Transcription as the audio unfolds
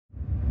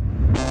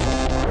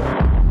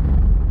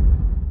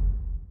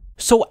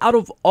So out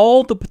of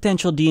all the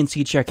potential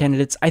DNC chair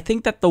candidates, I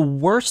think that the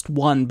worst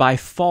one by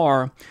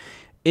far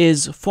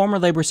is former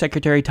Labor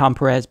Secretary Tom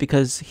Perez,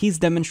 because he's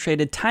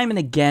demonstrated time and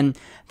again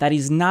that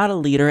he's not a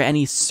leader, and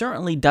he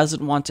certainly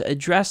doesn't want to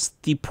address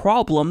the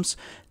problems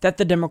that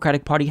the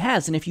Democratic Party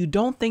has. And if you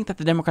don't think that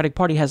the Democratic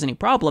Party has any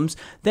problems,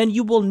 then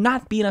you will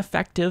not be an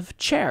effective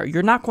chair.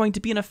 You're not going to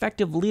be an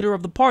effective leader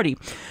of the party.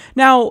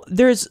 Now,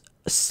 there's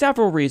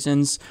several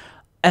reasons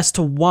as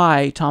to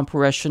why Tom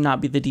Perez should not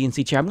be the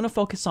DNC chair. I'm going to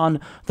focus on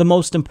the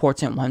most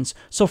important ones.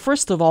 So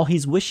first of all,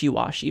 he's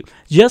wishy-washy.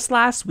 Just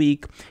last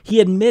week,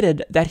 he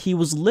admitted that he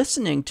was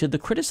listening to the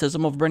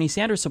criticism of Bernie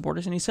Sanders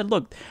supporters, and he said,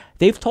 look,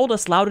 they've told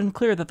us loud and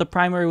clear that the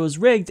primary was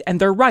rigged, and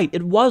they're right,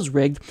 it was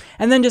rigged.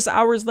 And then just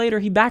hours later,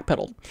 he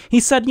backpedaled. He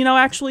said,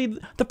 actually,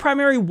 the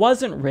primary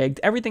wasn't rigged.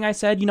 Everything I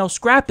said,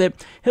 scrap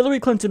it. Hillary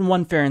Clinton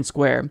won fair and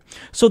square.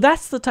 So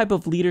that's the type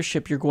of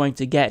leadership you're going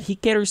to get. He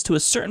caters to a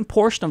certain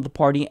portion of the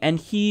party, and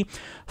he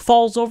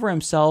falls over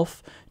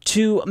himself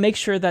to make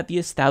sure that the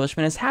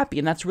establishment is happy,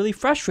 and that's really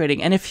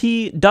frustrating. And if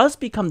he does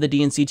become the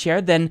DNC chair,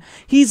 then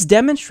he's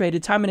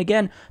demonstrated time and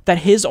again that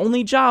his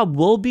only job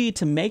will be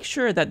to make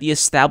sure that the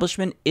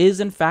establishment is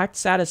in fact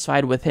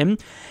satisfied with him,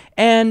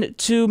 and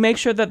to make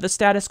sure that the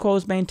status quo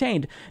is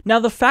maintained. Now,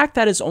 the fact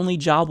that his only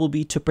job will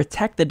be to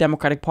protect the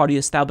Democratic Party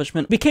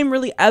establishment became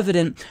really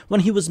evident when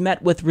he was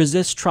met with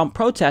Resist Trump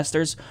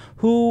protesters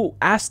who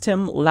asked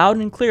him loud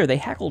and clear. They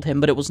heckled him,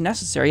 but it was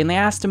necessary, and they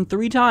asked him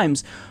 3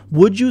 times,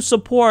 would you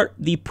support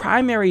the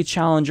primary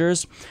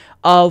challengers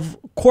of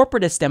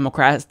corporatist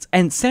Democrats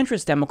and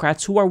centrist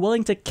Democrats who are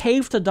willing to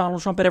cave to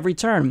Donald Trump at every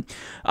turn?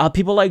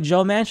 People like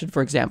Joe Manchin,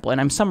 for example, and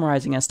I'm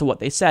summarizing as to what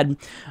they said,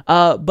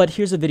 but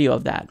here's a video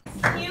of that.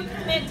 You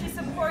commit to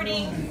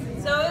supporting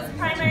those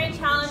primary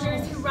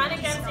challengers who run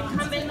against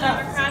incumbent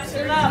Democrats who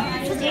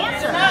refuse to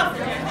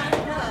answer.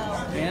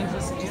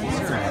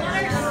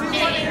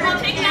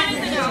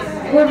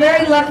 We're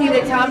very lucky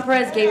that Tom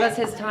Perez gave us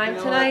his time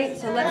tonight,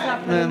 so let's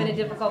not put him in a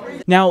difficult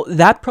position. Now,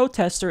 that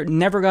protester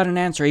never got an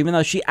answer, even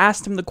though she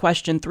asked him the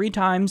question 3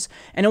 times,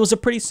 and it was a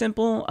pretty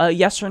simple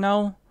yes or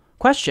no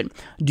question.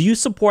 Do you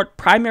support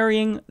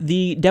primarying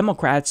the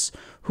Democrats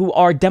who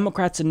are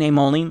Democrats in name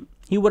only?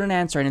 He wouldn't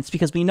answer, and it's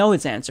because we know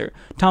his answer.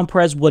 Tom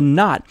Perez would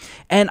not.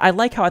 And I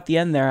like how at the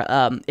end there,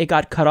 it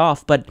got cut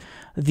off, but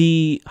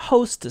the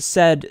host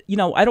said,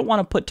 I don't want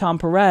to put Tom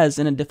Perez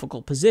in a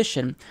difficult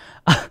position.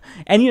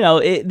 And,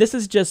 this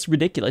is just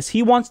ridiculous.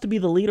 He wants to be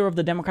the leader of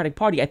the Democratic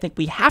Party. I think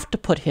we have to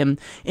put him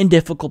in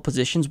difficult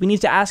positions. We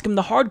need to ask him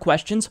the hard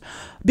questions,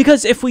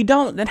 because if we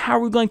don't, then how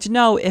are we going to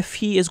know if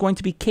he is going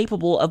to be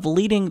capable of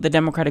leading the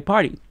Democratic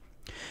Party?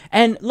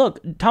 And look,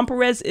 Tom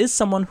Perez is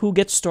someone who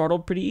gets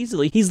startled pretty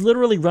easily. He's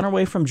literally run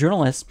away from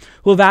journalists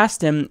who have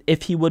asked him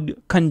if he would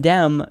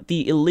condemn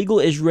the illegal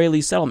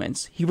Israeli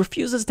settlements. He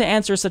refuses to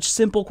answer such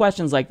simple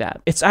questions like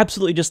that. It's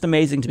absolutely just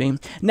amazing to me.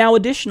 Now,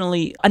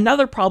 additionally,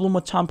 another problem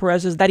with Tom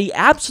Perez is that he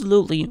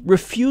absolutely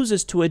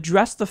refuses to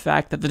address the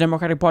fact that the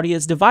Democratic Party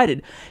is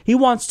divided. He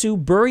wants to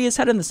bury his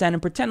head in the sand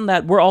and pretend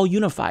that we're all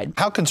unified.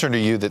 How concerned are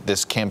you that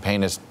this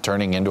campaign is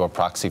turning into a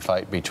proxy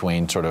fight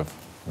between sort of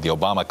the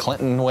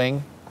Obama-Clinton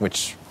wing,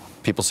 which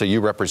people say you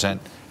represent,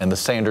 and the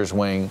Sanders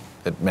wing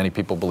that many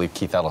people believe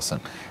Keith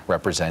Ellison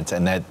represents,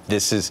 and that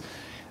this is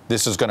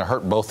going to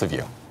hurt both of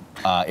you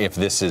if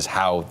this is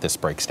how this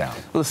breaks down?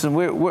 Listen,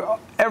 we're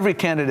every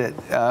candidate,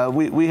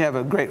 we have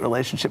a great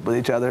relationship with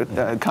each other.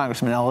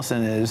 Congressman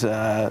Ellison is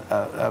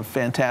a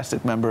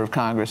fantastic member of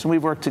Congress, and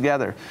we've worked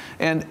together.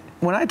 And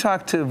when I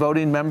talk to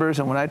voting members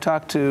and when I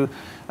talk to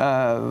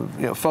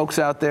folks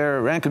out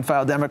there, rank and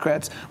file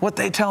Democrats, what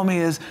they tell me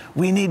is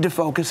we need to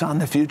focus on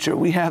the future.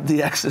 We have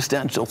the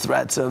existential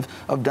threats of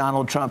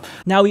Donald Trump.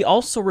 Now, he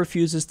also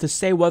refuses to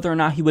say whether or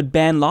not he would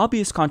ban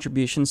lobbyist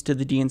contributions to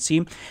the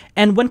DNC.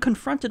 And when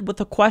confronted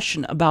with a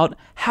question about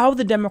how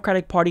the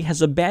Democratic Party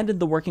has abandoned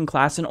the working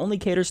class and only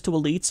caters to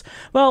elites,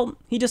 well,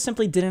 he just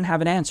simply didn't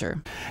have an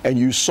answer. And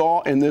you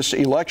saw in this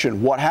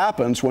election what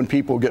happens when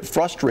people get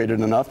frustrated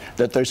enough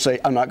that they say,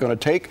 I'm not going to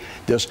take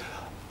this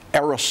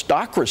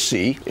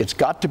aristocracy. It's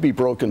got to be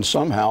broken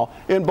somehow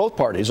in both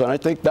parties. And I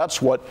think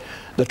that's what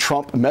the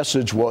Trump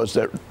message was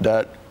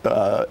that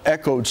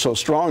echoed so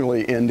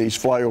strongly in these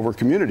flyover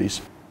communities.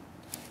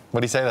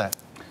 What do you say to that?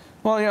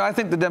 Well, I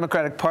think the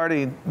Democratic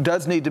Party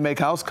does need to make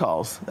house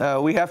calls.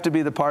 We have to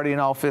be the party in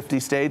all 50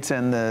 states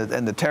and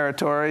the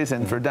territories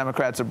and for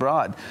Democrats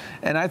abroad.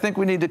 And I think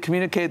we need to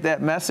communicate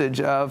that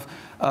message of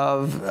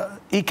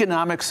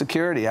economic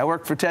security. I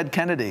worked for Ted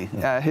Kennedy.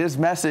 His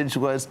message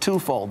was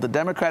twofold. The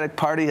Democratic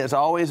Party has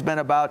always been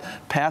about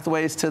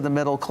pathways to the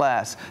middle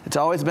class. It's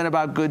always been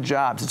about good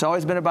jobs. It's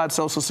always been about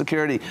Social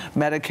Security,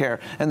 Medicare.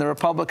 And the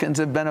Republicans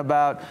have been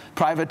about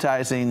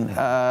privatizing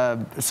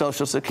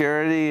Social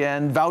Security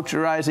and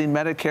voucherizing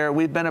Medicare.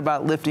 We've been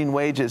about lifting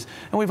wages.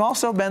 And we've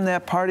also been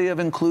that party of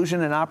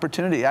inclusion and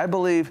opportunity. I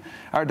believe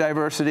our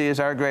diversity is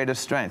our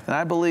greatest strength. And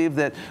I believe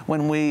that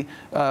when we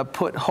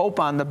put hope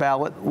on the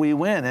ballot, we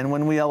win. And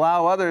when we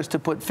allow others to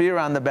put fear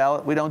on the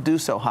ballot, we don't do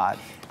so hot.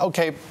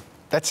 Okay,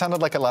 that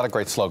sounded like a lot of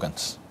great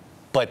slogans,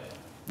 but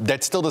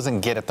that still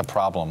doesn't get at the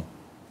problem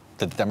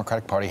that the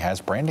Democratic Party has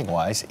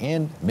branding-wise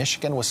in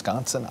Michigan,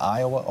 Wisconsin,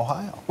 Iowa,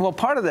 Ohio. Well,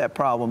 part of that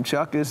problem,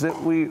 Chuck, is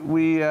that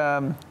we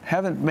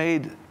haven't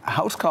made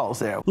house calls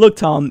there. Look,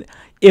 Tom,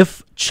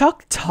 if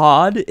Chuck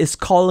Todd is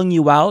calling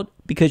you out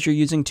because you're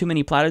using too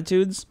many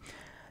platitudes,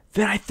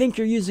 then I think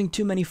you're using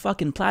too many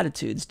fucking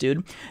platitudes,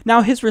 dude.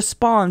 Now, his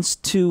response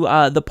to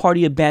the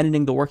party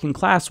abandoning the working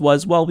class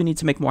was, well, we need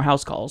to make more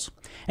house calls.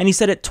 And he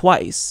said it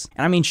twice.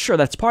 And I mean, sure,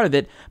 that's part of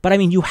it, but I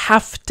mean, you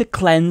have to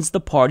cleanse the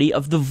party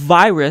of the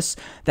virus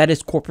that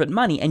is corporate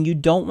money, and you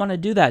don't want to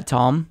do that,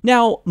 Tom.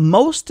 Now,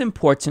 most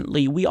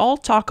importantly, we all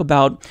talk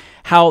about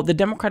how the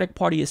Democratic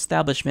Party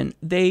establishment,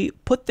 they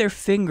put their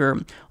finger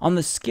on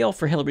the scale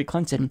for Hillary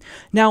Clinton.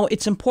 Now,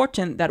 it's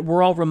important that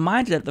we're all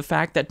reminded of the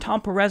fact that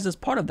Tom Perez is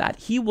part of that.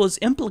 He was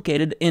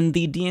implicated in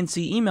the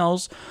DNC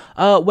emails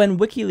when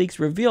WikiLeaks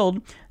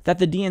revealed that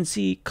the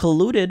DNC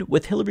colluded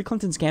with Hillary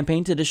Clinton's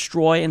campaign to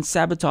destroy and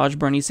sabotage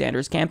Bernie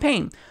Sanders'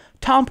 campaign.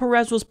 Tom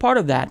Perez was part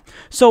of that.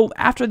 So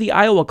after the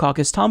Iowa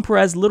caucus, Tom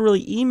Perez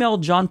literally emailed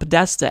John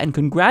Podesta and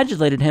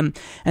congratulated him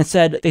and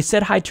said, they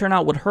said high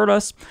turnout would hurt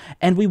us,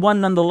 and we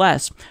won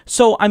nonetheless.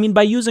 So, I mean,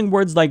 by using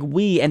words like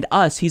we and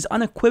us, he's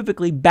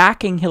unequivocally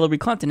backing Hillary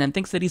Clinton and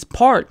thinks that he's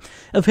part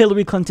of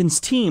Hillary Clinton's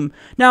team.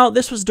 Now,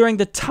 this was during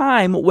the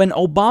time when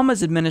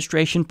Obama's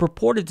administration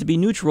purported to be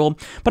neutral,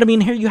 but I mean,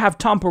 here you have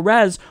Tom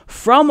Perez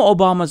from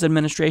Obama's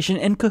administration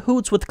in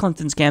cahoots with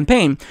Clinton's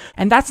campaign.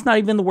 And that's not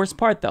even the worst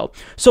part, though.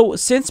 So,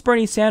 since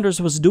Bernie Sanders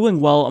was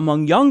doing well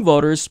among young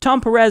voters, Tom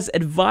Perez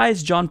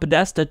advised John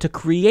Podesta to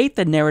create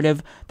the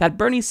narrative that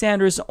Bernie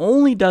Sanders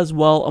only does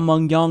well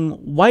among young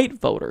white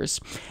voters.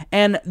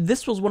 And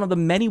this was one of the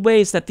many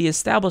ways that the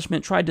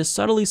establishment tried to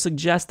subtly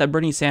suggest that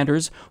Bernie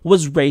Sanders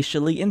was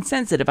racially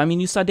insensitive. I mean,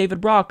 you saw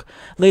David Brock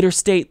later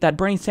state that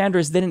Bernie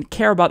Sanders didn't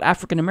care about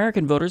African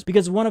American voters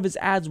because one of his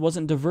ads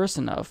wasn't diverse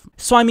enough.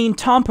 So, I mean,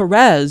 Tom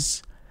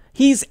Perez,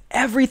 he's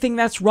everything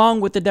that's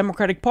wrong with the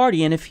Democratic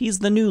Party, and if he's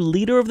the new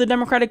leader of the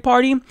Democratic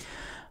Party,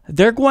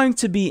 they're going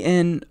to be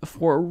in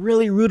for a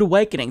really rude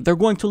awakening. They're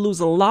going to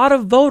lose a lot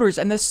of voters,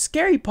 and the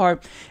scary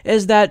part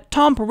is that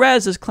Tom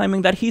Perez is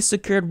claiming that he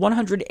secured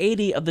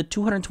 180 of the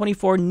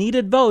 224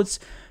 needed votes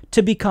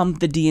to become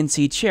the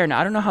DNC chair. Now,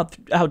 I don't know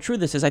how true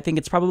this is. I think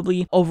it's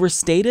probably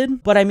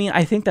overstated, but I mean,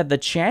 I think that the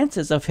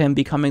chances of him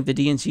becoming the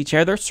DNC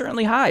chair, they're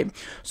certainly high.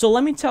 So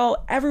let me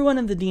tell everyone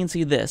in the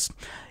DNC this.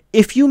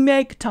 If you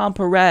make Tom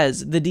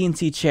Perez the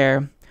DNC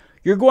chair,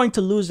 you're going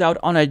to lose out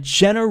on a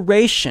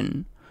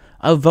generation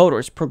of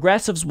voters.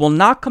 Progressives will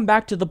not come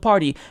back to the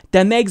party.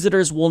 Dem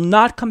exiters will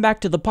not come back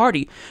to the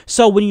party.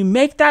 So when you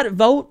make that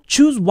vote,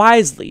 choose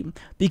wisely,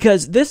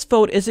 because this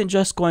vote isn't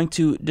just going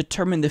to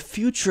determine the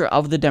future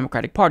of the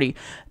Democratic Party.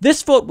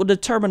 This vote will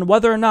determine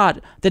whether or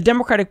not the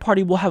Democratic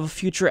Party will have a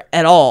future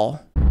at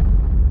all.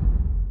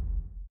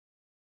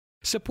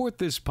 Support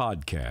this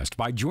podcast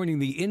by joining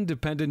the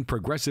independent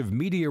progressive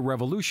media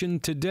revolution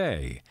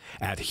today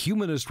at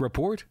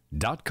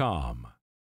humanistreport.com.